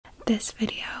This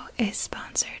video is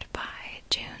sponsored by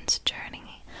June's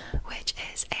Journey, which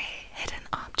is a hidden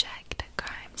object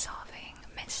crime-solving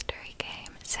mystery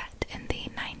game set in the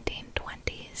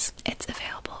 1920s. It's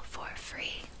available for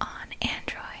free on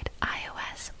Android,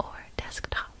 iOS, or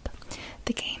desktop.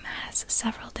 The game has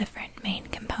several different main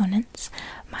components.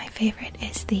 My favorite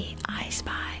is the I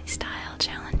Spy style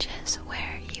challenges,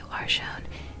 where you are shown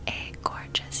a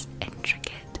gorgeous,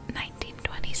 intricate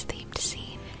 1920s themed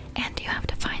scene, and you have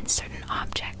to find certain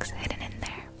objects hidden in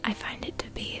there. I find it to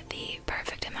be the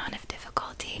perfect amount of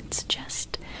difficulty. It's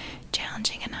just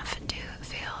challenging enough to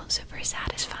feel super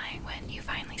satisfying when you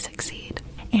finally succeed.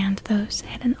 And those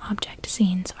hidden object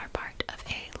scenes are part of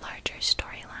a larger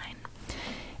storyline.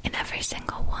 In every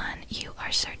single one, you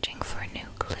are searching for new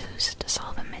clues to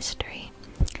solve a mystery.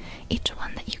 Each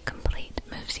one that you complete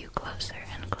moves you closer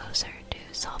and closer to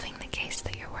solving the case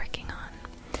that you're working on.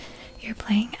 You're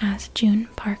playing as June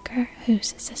Parker,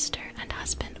 whose sister and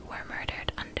husband were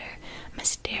murdered under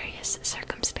mysterious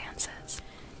circumstances.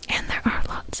 And there are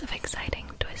lots of exciting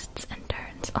twists and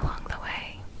turns along the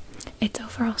way. It's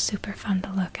overall super fun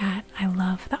to look at. I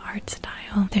love the art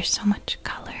style. There's so much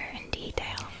color and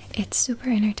detail. It's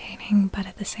super entertaining, but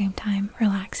at the same time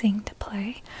relaxing to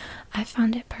play. I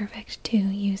found it perfect to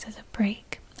use as a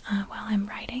break while I'm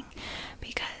writing,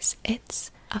 because it's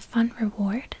a fun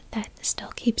reward that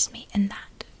still keeps me in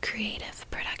that creative,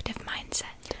 productive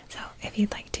mindset. So if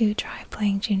you'd like to try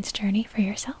playing June's Journey for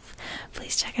yourself,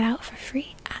 please check it out for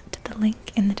free at the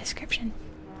link in the description.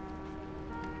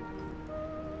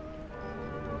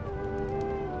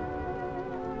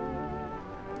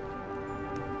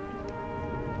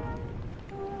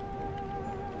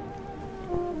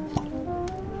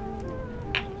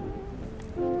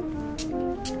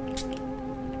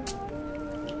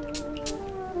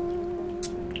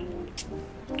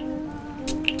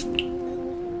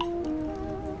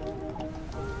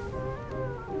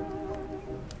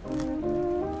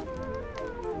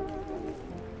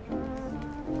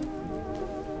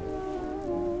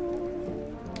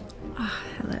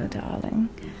 Hello, darling.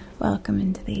 Welcome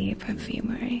into the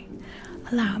perfumery.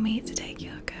 Allow me to take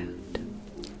your coat.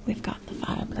 We've got the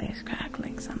fireplace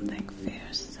crackling something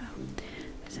fierce, so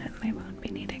I certainly won't be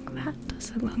needing that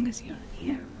so long as you're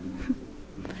here.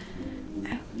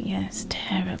 Oh, yes,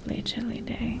 terribly chilly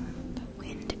day. The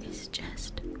wind is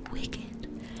just wicked.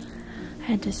 I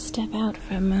had to step out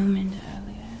for a moment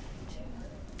earlier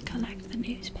to collect the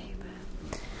newspaper.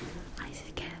 I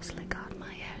scarcely got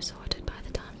my hair sorted by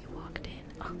the time you walked in.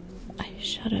 Oh, I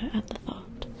shudder at the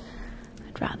thought.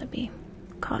 I'd rather be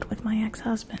caught with my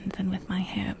ex-husband than with my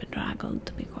hair bedraggled,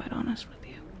 to be quite honest with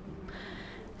you.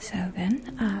 So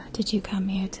then, did you come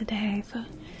here today for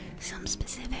some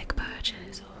specific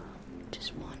purchase, or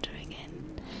just wandering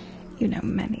in? You know,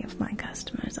 many of my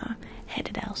customers are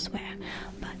headed elsewhere,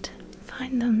 but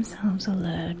find themselves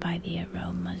allured by the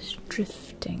aromas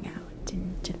drifting out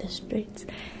into the streets.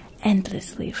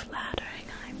 Endlessly flattering,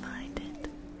 I find it.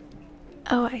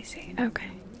 Oh, I see. Okay.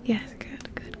 Yes, good.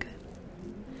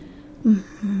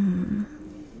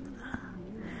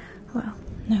 Well,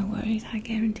 no worries. I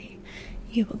guarantee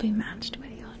you will be matched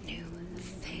with your new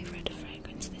favorite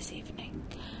fragrance this evening.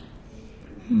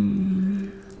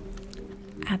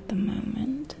 At the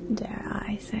moment, dare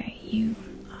I say, you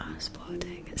are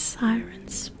sporting Siren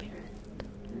Spirit.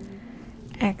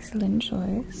 Excellent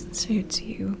choice. Suits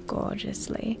you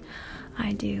gorgeously.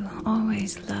 I do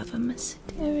always love a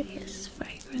mysterious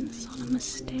fragrance on a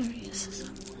mysterious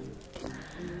someone.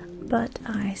 But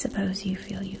I suppose you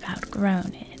feel you've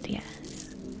outgrown it, yes?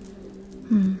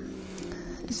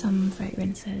 Some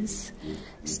fragrances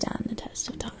stand the test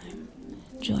of time,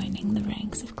 joining the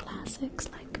ranks of classics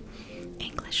like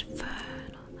English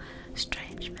Fern or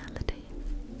Strange Melody,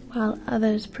 while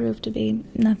others prove to be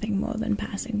nothing more than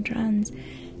passing trends,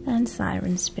 and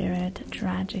Siren Spirit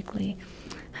tragically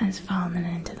has fallen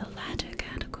into the latter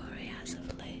category as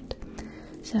of late.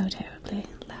 So terribly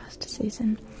last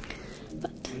season.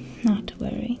 But not to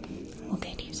worry, we'll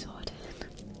get you sorted.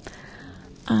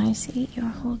 I see you're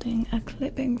holding a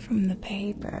clipping from the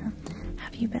paper.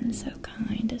 Have you been so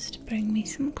kind as to bring me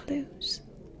some clues?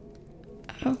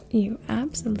 Oh, you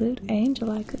absolute angel,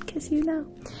 I could kiss you now.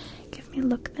 Give me a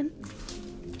look then.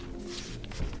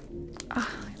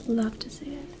 Ah, I'd love to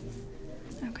see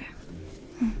it. Okay.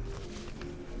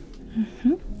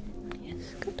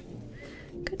 Yes, good.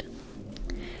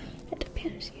 It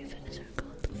appears you've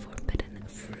circled the forbidden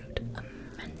fruit.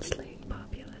 Immensely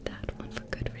popular, that one, for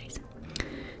good reason.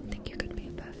 I think you could be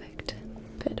a perfect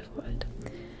fit for it.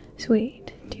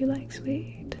 Sweet. Do you like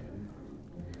sweet?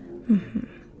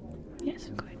 Yes,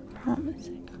 quite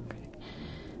promising. Okay.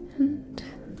 And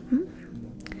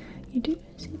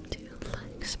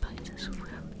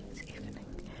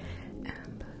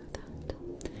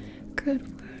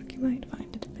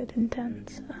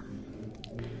sounds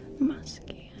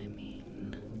musky, I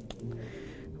mean.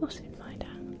 We'll soon find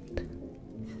out.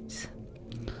 It's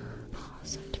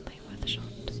certainly worth a shot.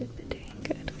 Super doing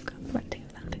good. We've got plenty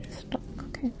of that in stock.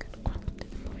 Okay, good quality.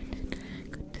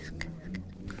 Good.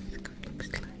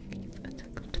 Looks like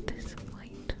you've got this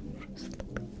white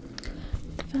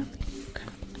fabric.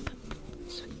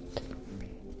 Sweet.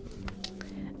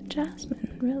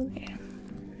 Jasmine, really?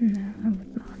 No, I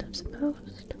would not have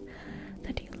supposed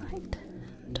that you liked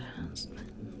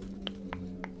jasmine.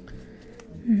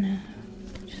 No,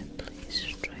 please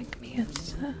strike me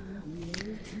as a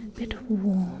bit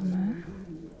warmer.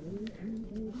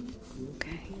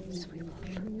 Okay, so we will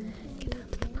get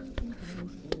out to the bottom of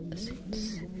foot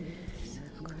since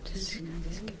I've got to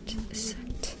get this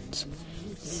set to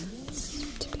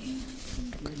be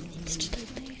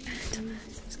instantly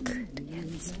atomized. Good,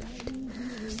 yes, but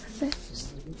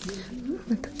this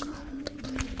with the gold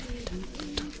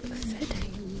plated top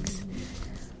fittings.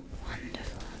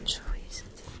 Wonderful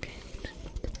choices.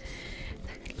 Good.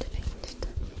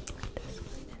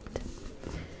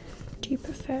 Do you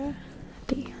prefer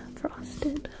the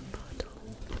frosted bottle?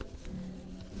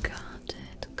 Got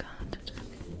it.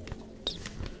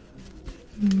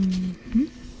 Mm-hmm.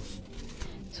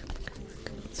 So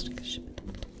let's take a ship.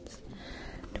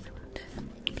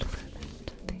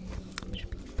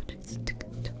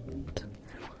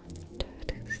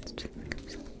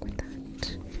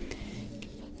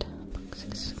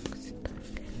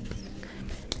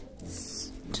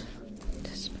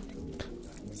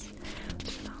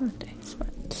 Holidays, but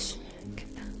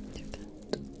get that,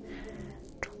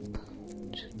 drop,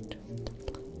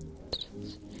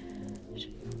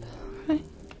 right.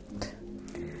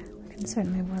 We can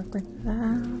certainly work with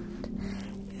that.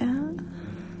 Yeah.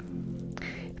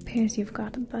 It appears you've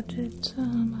got a budget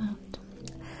about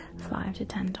 $5 to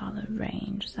 $10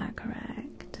 range. Is that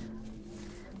correct?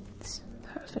 It's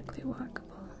perfectly workable.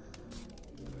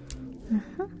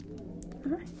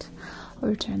 Alright, I'll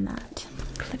return that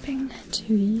clipping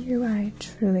to you. I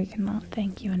truly cannot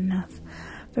thank you enough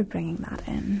for bringing that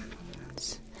in.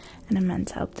 It's an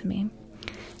immense help to me.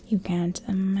 You can't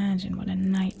imagine what a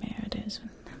nightmare it is when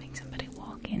having somebody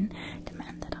walk in,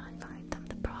 demand that I find them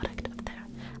the product of their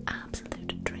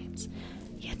absolute dreams,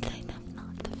 yet they have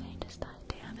not the faintest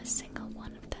idea of a single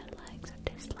one of their likes or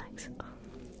dislikes. Oh,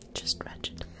 just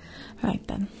wretched. Right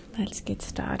then, let's get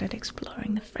started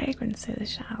exploring the fragrances,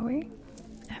 shall we?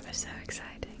 Ever so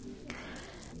exciting.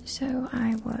 So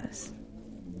I was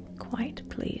quite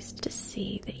pleased to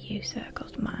see that you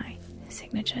circled my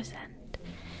signature scent.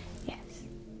 Yes,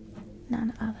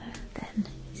 none other than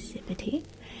Zippity,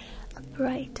 a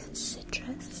bright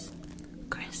citrus,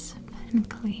 crisp and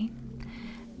clean,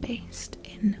 based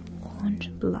in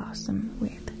orange blossom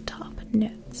with top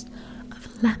notes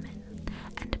of lemon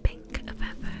and pink pepper.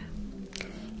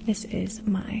 This is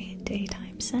my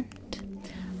daytime scent.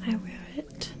 I wear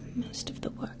it most of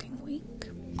the working week.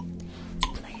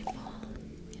 Playful,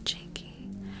 cheeky,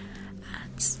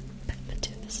 adds pepper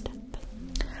to the step.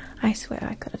 I swear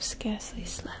I could have scarcely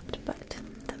slept, but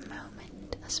the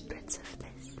moment a spritz of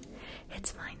this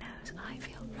hits my nose, I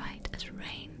feel right as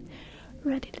rain,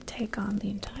 ready to take on the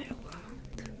entire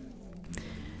world.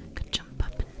 Could jump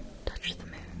up and touch the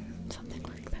moon, something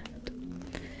like that.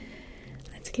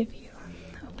 Let's give you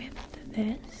a whiff of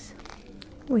this.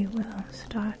 We will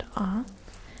start off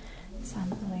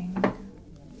sampling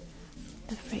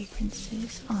the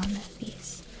fragrances on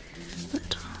these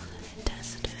little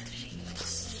tester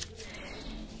sheets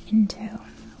until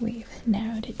we've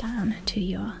narrowed it down to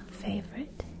your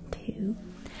favorite two,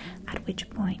 at which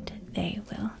point they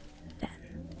will then,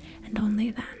 and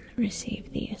only then,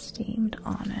 receive the esteemed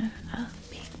honor of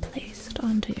being placed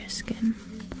onto your skin.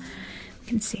 You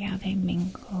can see how they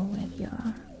mingle with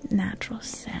your natural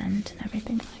scent and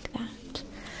everything like that.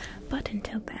 But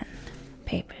until then,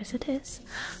 papers it is.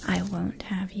 I won't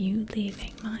have you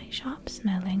leaving my shop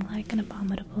smelling like an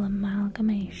abominable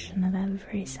amalgamation of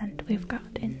every scent we've got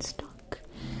in stock.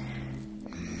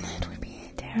 It would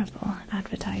be terrible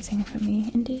advertising for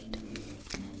me, indeed,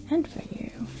 and for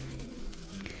you.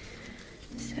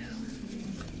 So,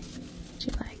 would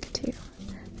you like to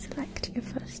select your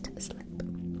first slip?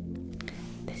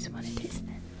 This one it is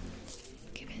then.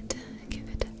 Give it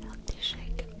a healthy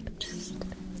shake. Just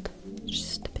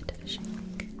a bit of a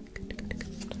shake. Good.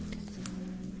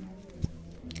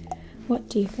 What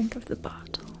do you think of the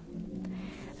bottle?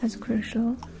 As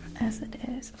crucial as it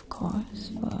is, of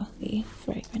course, for the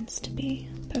fragrance to be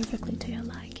perfectly to your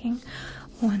liking,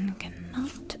 one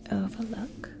cannot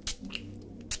overlook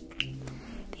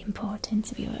the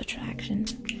importance of your attraction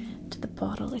to the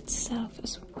bottle itself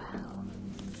as well.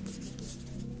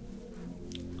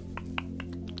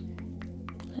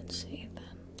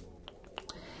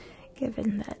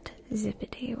 given that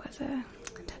Zippity was a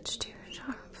touch too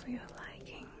sharp for your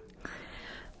liking,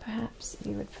 perhaps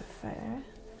you would prefer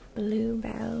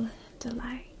Bluebell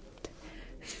Delight,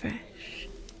 fresh,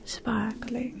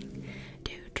 sparkling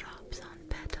dewdrops on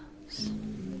petals,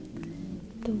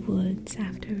 the woods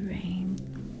after rain,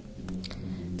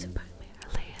 to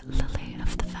primarily lily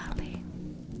of the valley,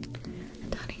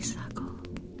 and honeysuckle.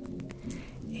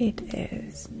 It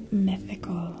is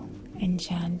mythical,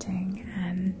 enchanting,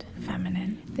 and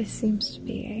feminine. This seems to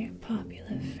be a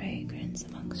popular fragrance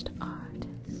amongst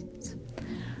artists.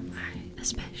 I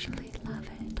especially love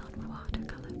it on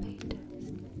watercolor painters.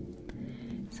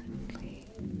 It certainly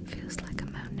feels like a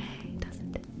Monet,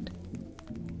 doesn't it?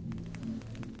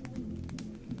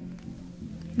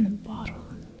 And the bottle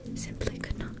simply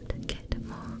could not get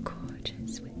more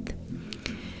gorgeous with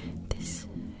this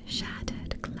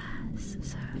shattered glass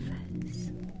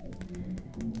surface.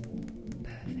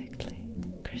 Perfectly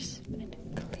crisp and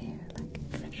clear like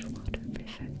freshwater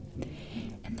river.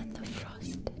 And then the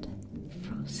frosted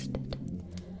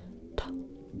top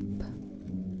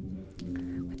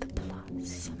with the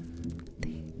blossom,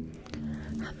 the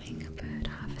hummingbird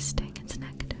harvesting its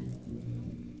nectar.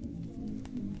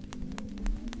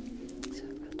 So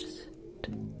we'll just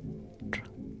drop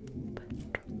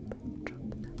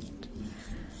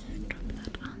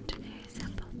that onto a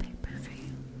sample paper for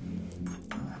you.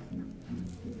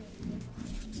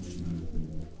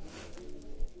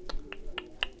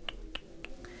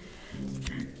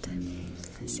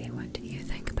 And see what you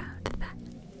think about that.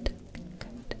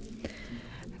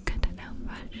 Good. No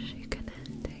rush. You can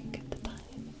take the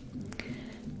time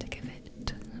to give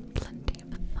it plenty of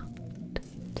thought.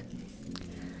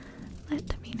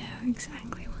 Let me know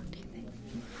exactly what you think.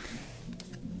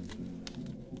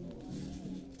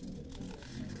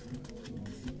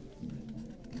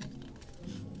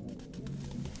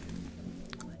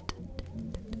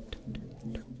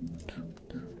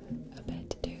 A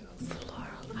bit too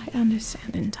floral. I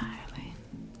understand entirely.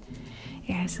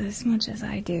 Yes, as much as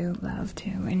I do love to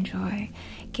enjoy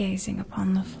gazing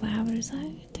upon the flowers,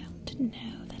 I don't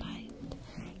know that I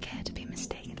care to be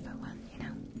mistaken for one, you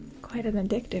know. Quite an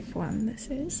addictive one, this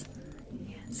is.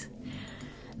 Yes.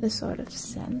 The sort of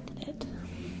scent that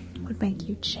would make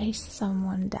you chase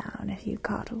someone down if you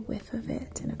caught a whiff of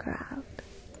it in a crowd.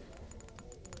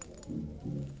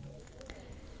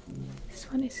 This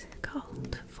one is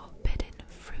called Forbidden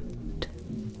Fruit.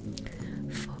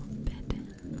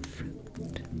 Forbidden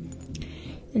Fruit.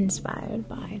 Inspired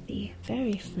by the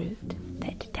very fruit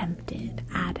that tempted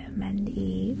Adam and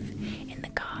Eve in the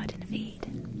Garden of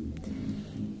Eden.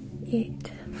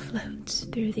 It floats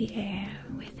through the air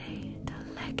with a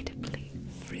delectably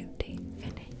fruity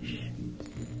finish.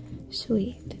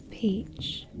 Sweet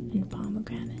peach and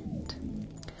pomegranate,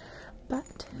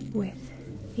 but with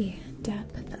the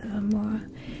depth of a more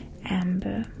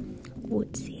amber,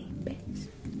 woodsy base.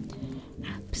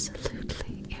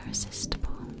 Absolutely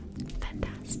irresistible,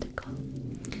 fantastical.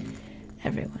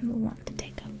 Everyone will want to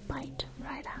take a bite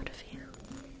right out of you.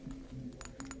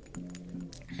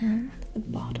 And the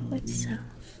bottle itself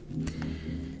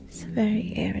is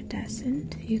very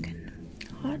iridescent. You can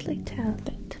hardly tell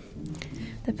that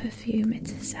the perfume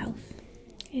itself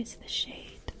is the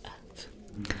shade of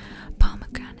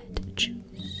pomegranate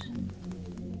juice.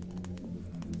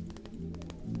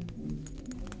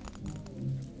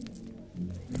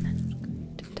 And then I'm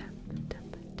going to tap that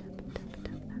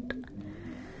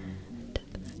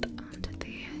onto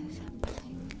the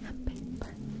sampling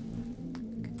paper.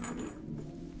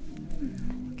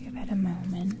 Give it a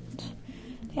moment.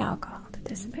 The alcohol to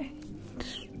dissipate.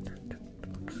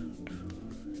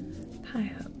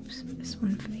 High hopes for this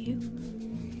one for you.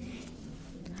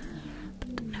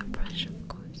 But no pressure, of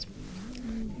course.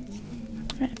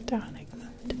 Right, darling.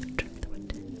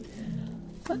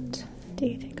 What do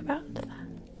you think about that?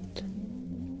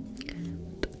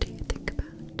 What do you think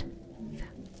about that?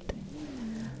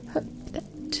 Hope that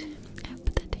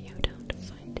you don't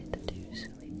find it too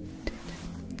sweet.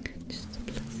 Just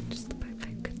pleasant, just the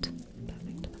perfect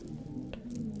amount.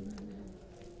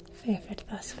 Favorite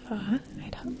thus far?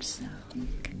 I'd hope so.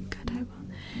 Good, I will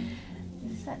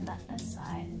set that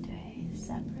aside into a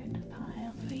separate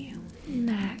pile for you.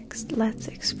 Next, let's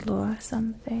explore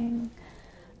something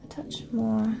a touch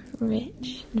more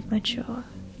rich and mature.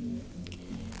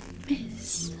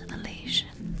 Miss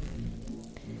Elysian.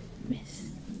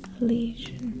 Miss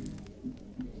Elysian.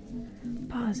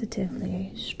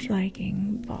 Positively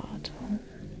striking bottle.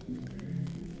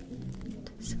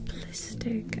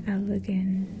 Simplistic,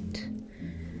 elegant,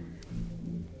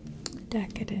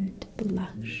 decadent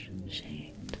blush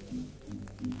shade.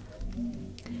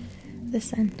 The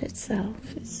scent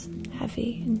itself is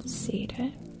heavy in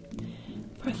cedar,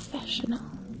 professional,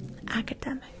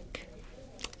 academic,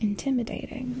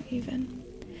 intimidating even.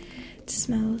 It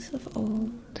smells of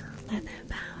old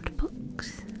leather-bound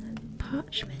books,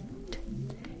 parchment,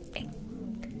 ink,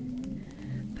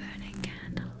 burning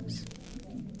candles,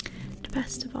 and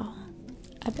best of all,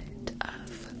 a bit of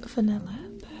vanilla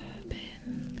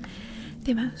bourbon,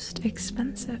 the most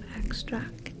expensive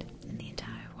extract in the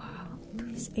entire world.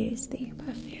 This is the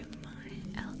perfume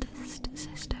my eldest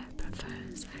sister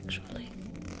prefers, actually.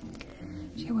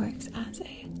 She works as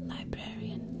a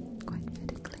librarian, quite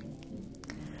fittingly.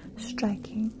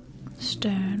 Striking,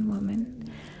 stern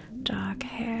woman, dark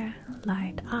hair,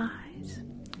 light eyes,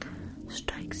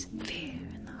 strikes fear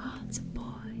in the hearts of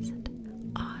boys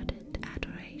and ardent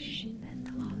adoration in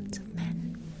the hearts of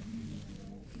men.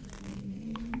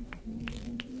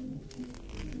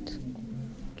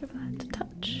 Give that a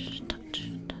touch,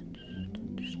 touch, touch,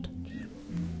 touch, touch.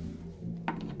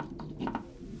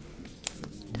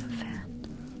 To a fan.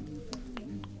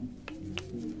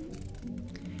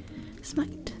 This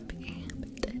might be a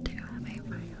bit too heavy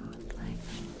for your life,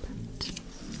 but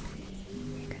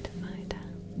we're going to find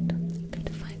out. We're going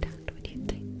to find out what you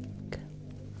think.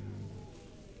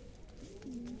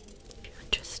 If you're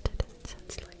interested in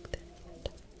scents like this,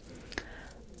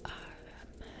 are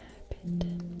a bit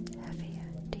heavier,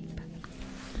 deeper,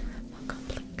 more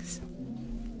complex.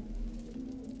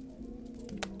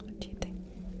 What do you think?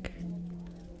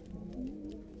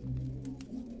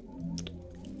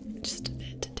 Just a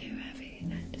bit too heavy.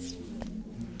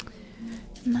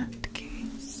 In that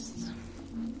case,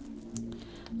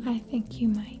 I think you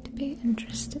might be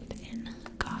interested in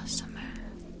gossamer.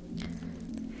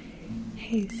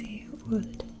 Hazy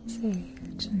wood,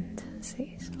 sage, and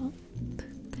sea salt.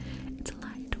 It's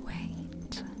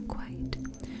lightweight, quite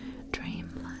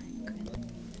dreamlike,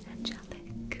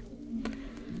 angelic.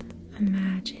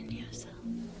 Imagine yourself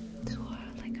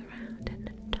swirling around in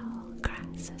the tall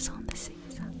grasses on the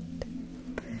seaside.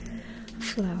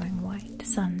 Flowing white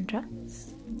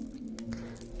sundress,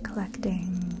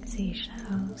 collecting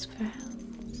seashells for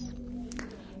elves,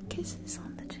 kisses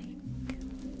on the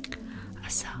cheek, a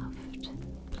soft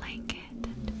blanket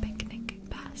and picnic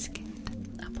basket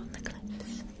up on the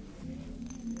cliffs.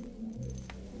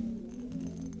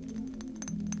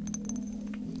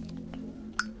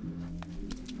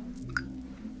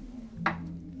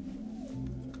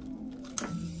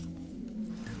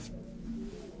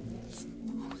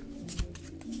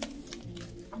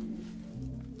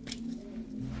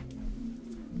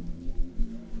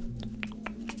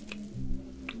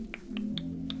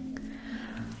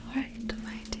 Alright,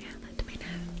 my dear, let me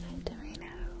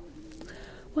know.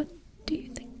 What do you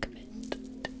think of it?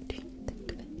 Do you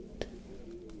think of it?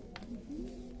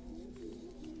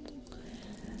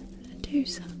 Too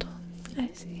subtle, I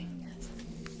see, yes.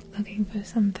 Looking for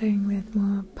something with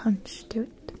more punch to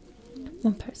it,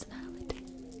 more personality.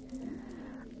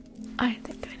 I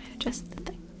think I know just the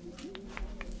thing.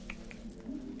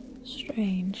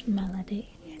 Strange Melody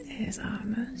is our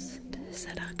most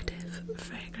seductive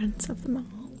fragrance of them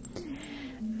all.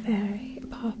 Very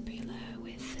popular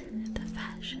with the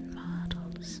fashion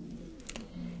models.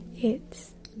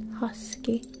 It's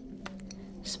husky,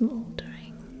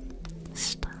 smouldering,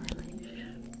 stylish.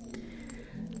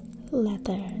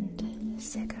 Leather and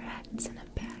cigarettes in a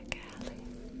back alley.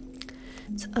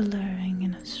 It's alluring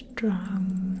in a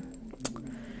strong,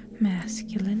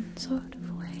 masculine sort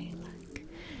of way, like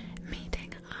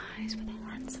meeting eyes with a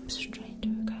handsome stranger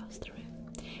across the room.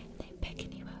 They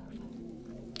beckon you over.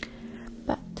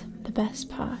 But the best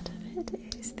part of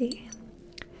it is the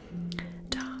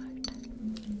tart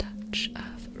touch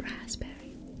of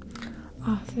raspberry.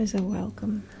 Offers a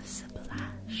welcome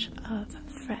splash of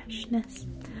freshness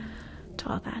to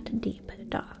all that deep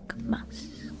dark musk.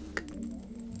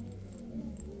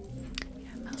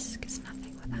 Yeah, musk is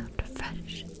nothing without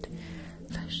fresh.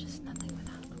 Fresh is nothing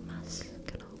without musk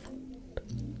and all that.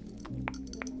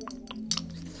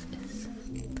 This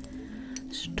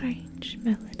is Strange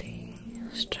Melody.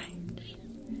 Strange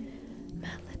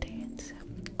Melody. It's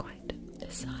quite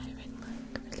desiring,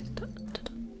 like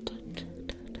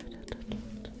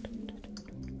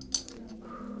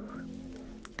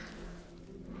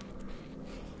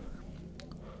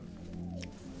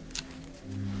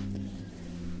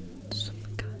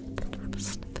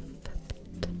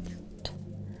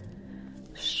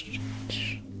really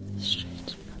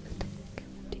strange melody.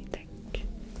 What do you think?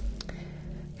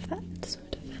 That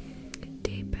sort of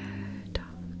deeper,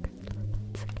 dark,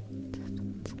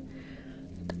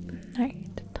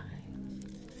 night time.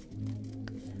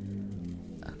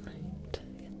 Alright,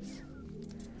 yes.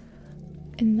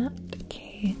 In that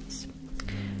case,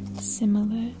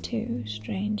 into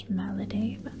strange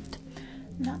melody, but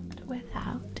not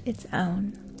without its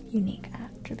own unique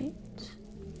attributes.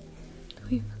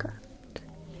 We've got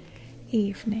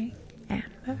Evening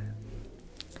Amber.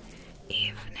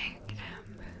 Evening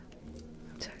Amber.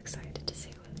 I'm so excited to see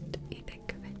what you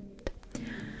think of it.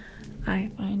 I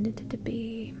find it to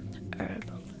be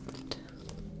herbal and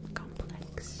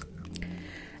complex.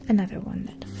 Another one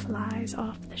that flies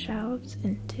off the shelves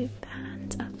into the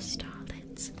hands of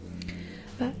starlets.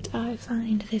 But I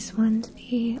find this one to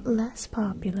be less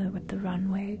popular with the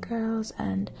runway girls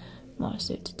and more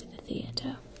suited to the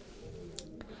theatre.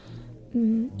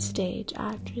 Stage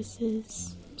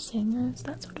actresses, singers,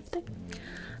 that sort of thing.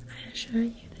 I assure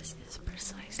you this is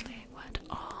precisely what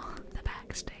all the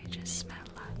backstages smell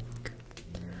like.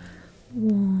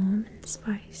 Warm and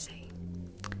spicy.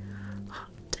 Hot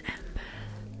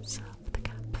embers of the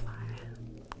campfire.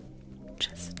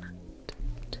 Chestnut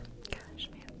and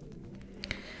cashmere.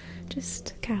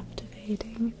 Just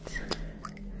captivating.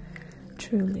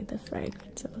 Truly the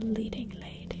fragrance of a leading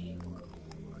lady.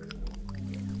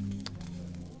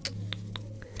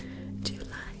 Do you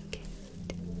like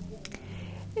it?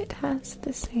 It has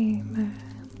the same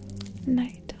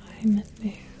nighttime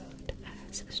mood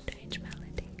as a strange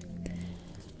melody,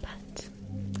 but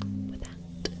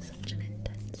without such an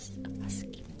intense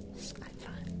muskiness, I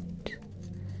find.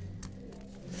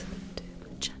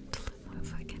 Somewhat gentle and more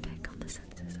forgiving on the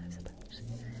senses, I suppose.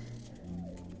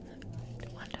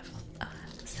 Wonderful.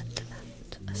 I'll set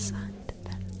that aside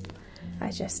then.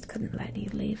 I just couldn't let you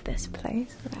leave this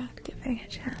place without giving a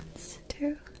chance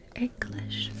to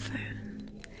English Fern,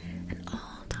 an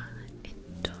all-time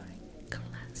enduring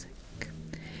classic.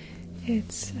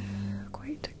 It's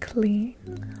quite clean,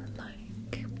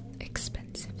 like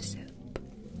expensive soap.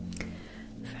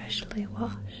 Freshly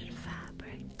washed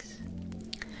fabrics,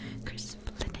 crisp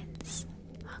linens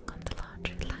hung on the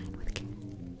laundry line with care.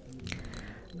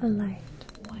 A light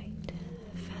white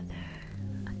feather,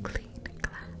 a clean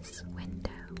glass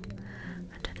window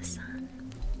under the sun.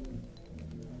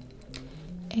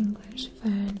 English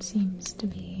Fern seems to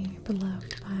be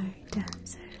beloved by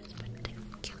dancers,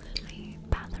 particularly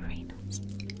ballerinas.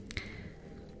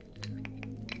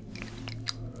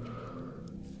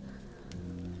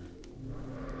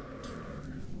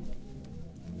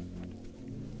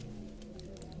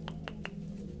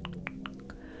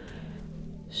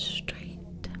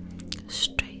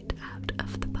 Straight out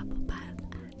of the bubble bath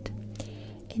and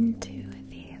into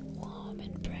the warm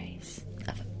embrace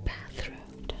of a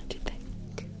bathrobe, don't you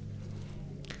think?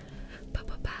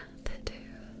 Bubble bath to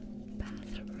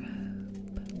bathrobe.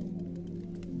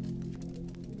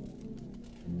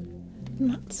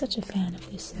 Not such a fan of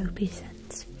the soapy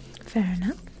scents. Fair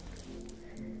enough.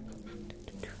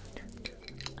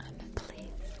 I'm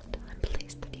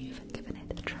pleased that you've given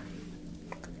it a try.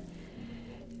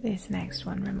 This next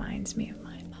one reminds me of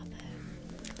my mother.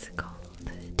 It's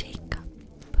called Teacup.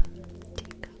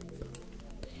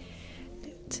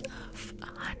 Notes of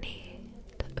honey,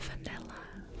 vanilla,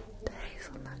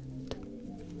 hazelnut.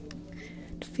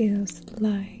 It feels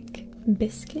like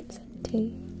biscuits and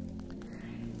tea.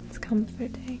 It's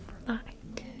comforting,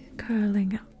 like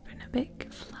curling up in a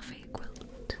big fluffy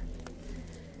quilt.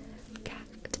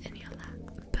 Cat in your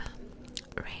lap.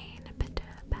 Rain, bitter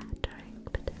pattering,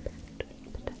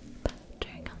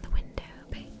 pattering on the window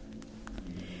pane.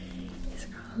 It's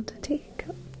called a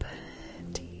teacup.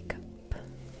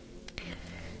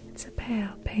 It's a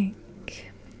pale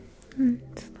pink.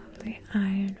 It's lovely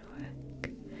ironwork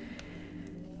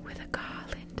with a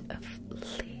garland of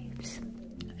leaves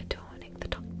adorning the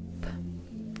top,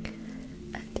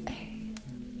 and a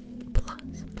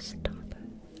blossom stopper.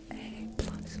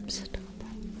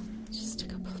 Just a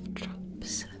couple of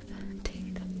drops of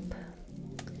teacup.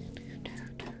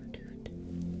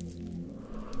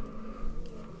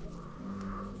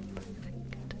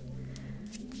 Perfect.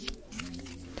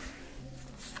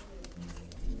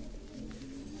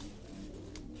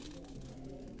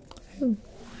 Oh, warm,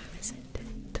 isn't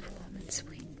it? Warm and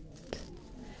sweet.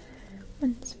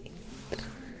 And sweet.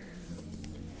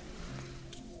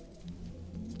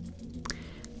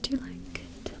 Do you like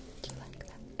it? Do you like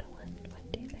that one?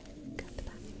 What do you think of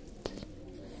that?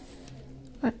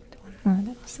 What? One more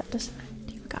little set aside.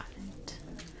 You got it.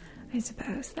 I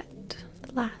suppose that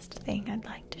the last thing I'd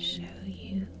like to show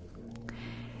you.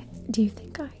 Do you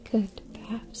think I could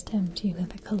perhaps tempt you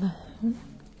with a cologne?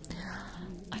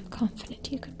 I'm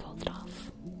confident you could pull it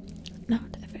off. Not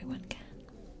everyone can.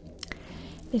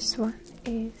 This one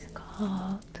is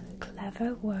called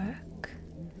Clever Work.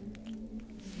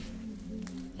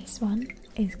 This one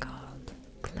is called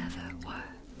Clever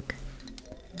Work.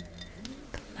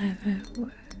 Clever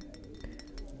Work.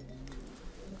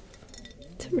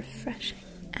 refreshing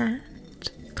and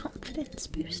confidence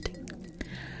boosting.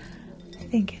 I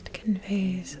think it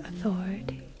conveys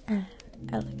authority and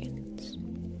elegance.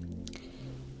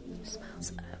 It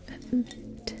smells of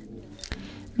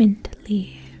mint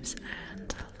leaves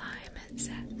and lime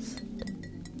zest.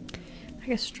 Like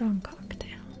a strong cocktail.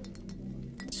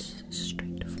 It's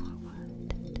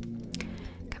straightforward.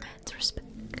 Commands respect.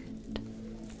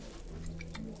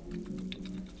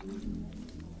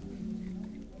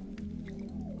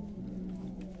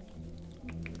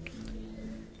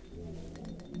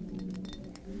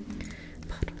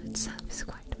 Bottle itself is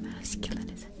quite masculine,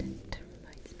 isn't it?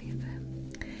 Reminds me of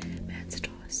a man's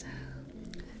torso.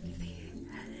 The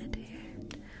head here,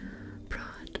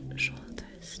 broad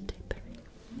shoulders tapering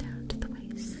down to the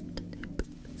waist.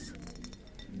 Nipples.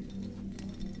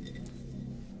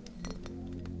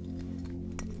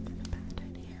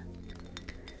 Pattern here.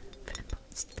 For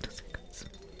impulse, little circles.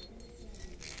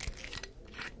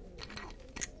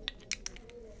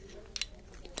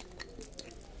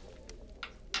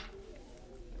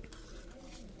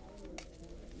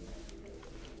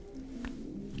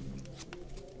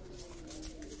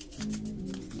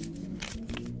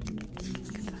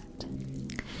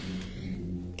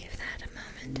 Give that a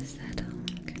moment to settle.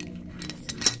 Okay.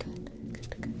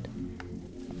 Good.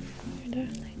 Your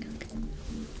darling, okay.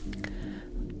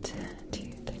 What do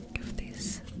you think of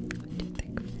this? What do you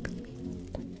think of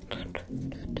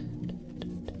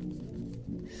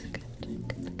Good.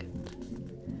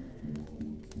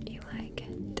 You like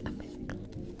it? Amazing.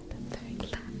 I'm very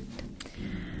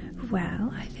glad.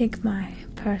 Well, I think my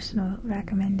personal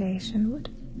recommendation would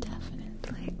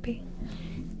definitely be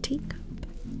teacup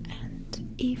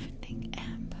and evening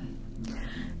amber.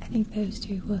 I think those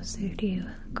two will suit you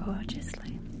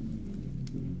gorgeously.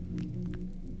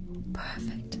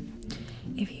 Perfect.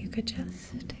 If you could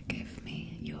just give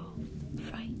me your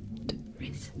right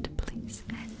wrist, please,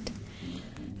 and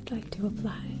I'd like to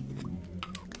apply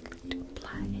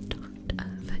a dot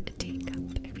of a teacup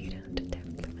if you don't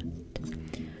terribly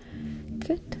mind.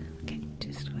 Good. Okay,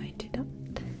 just going to dot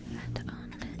and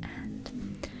on and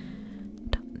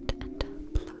dot and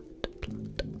plot.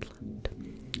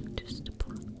 Just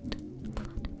plot.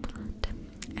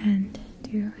 And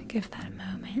do give that a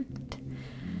moment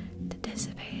to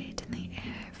dissipate in the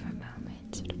air for a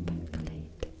moment, sort of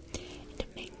percolate, to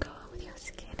mingle with your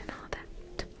skin and all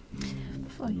that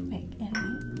before you make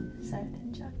any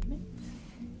certain judgments.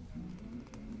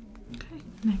 Okay,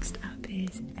 next up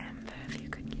is amber. If you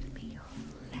could give me your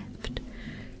left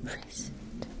wrist.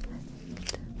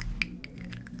 Okay,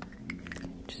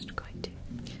 just going to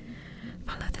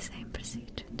follow the same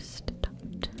procedure. Just dot,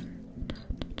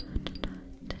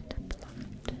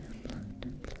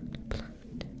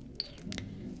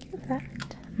 give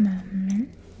that a moment.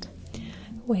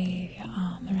 Wave your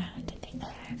arm around in the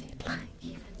air if you'd like,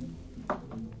 even.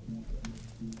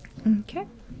 Okay.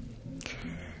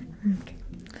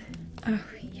 Oh,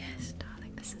 yes,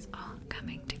 darling, this is all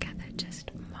coming together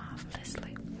just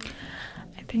marvelously.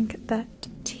 I think that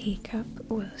teacup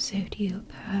will suit you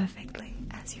perfectly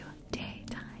as your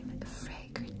daytime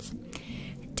fragrance.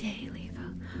 Daily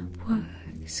for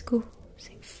work, school,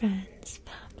 seeing friends,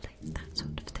 family, that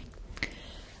sort of thing.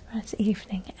 Whereas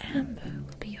evening amber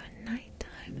will be your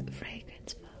nighttime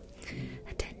fragrance for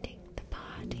attending the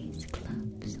parties,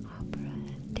 clubs, opera,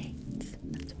 dates,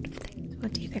 that sort of thing.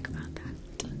 What do you think about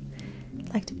that?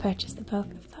 I'd like to purchase the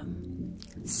both of them.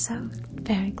 So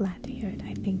very glad to hear it.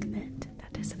 I think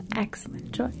that is an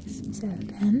excellent choice. So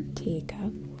then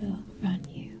teacup will run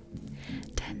you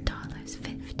 $10.50.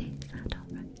 Is that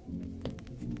alright?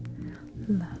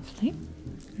 Lovely.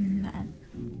 And then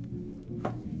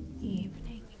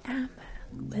evening amber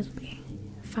will be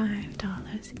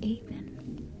 $5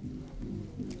 even.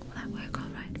 Will that work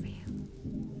alright for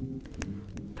you?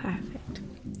 Perfect.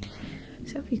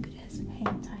 So if you could just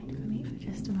hang tight for me for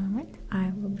just a moment,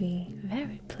 I will be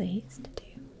very pleased to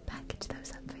package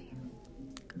those up for you.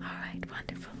 Alright,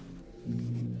 wonderful.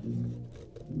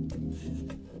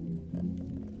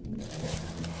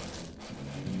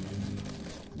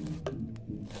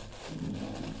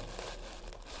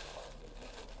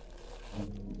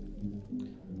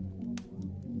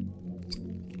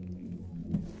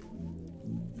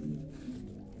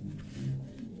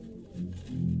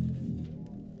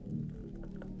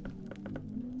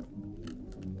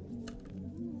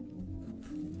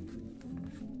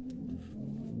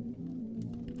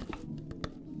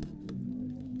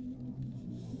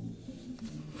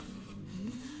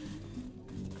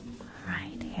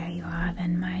 Here you are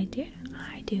then, my dear.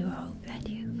 I do hope that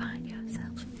you find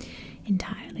yourself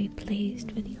entirely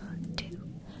pleased with your two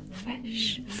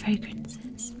fresh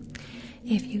fragrances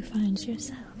if you find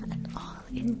yourself at all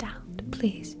in doubt,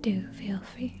 please do feel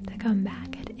free to come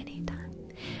back at any time,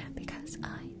 because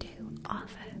I do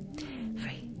offer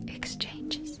free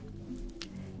exchanges.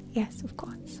 Yes, of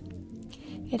course.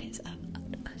 It is of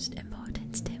utmost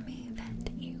importance to me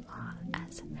that you are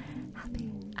as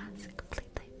happy as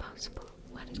completely possible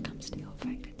when it comes to your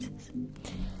fragrances.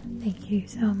 Thank you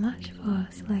so much for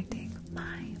selecting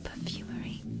my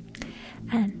perfumery,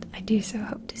 and I do so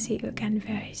hope to see you again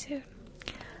very soon.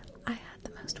 I had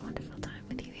the most wonderful time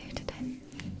with you here today.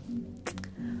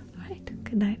 Alright,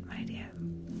 good night,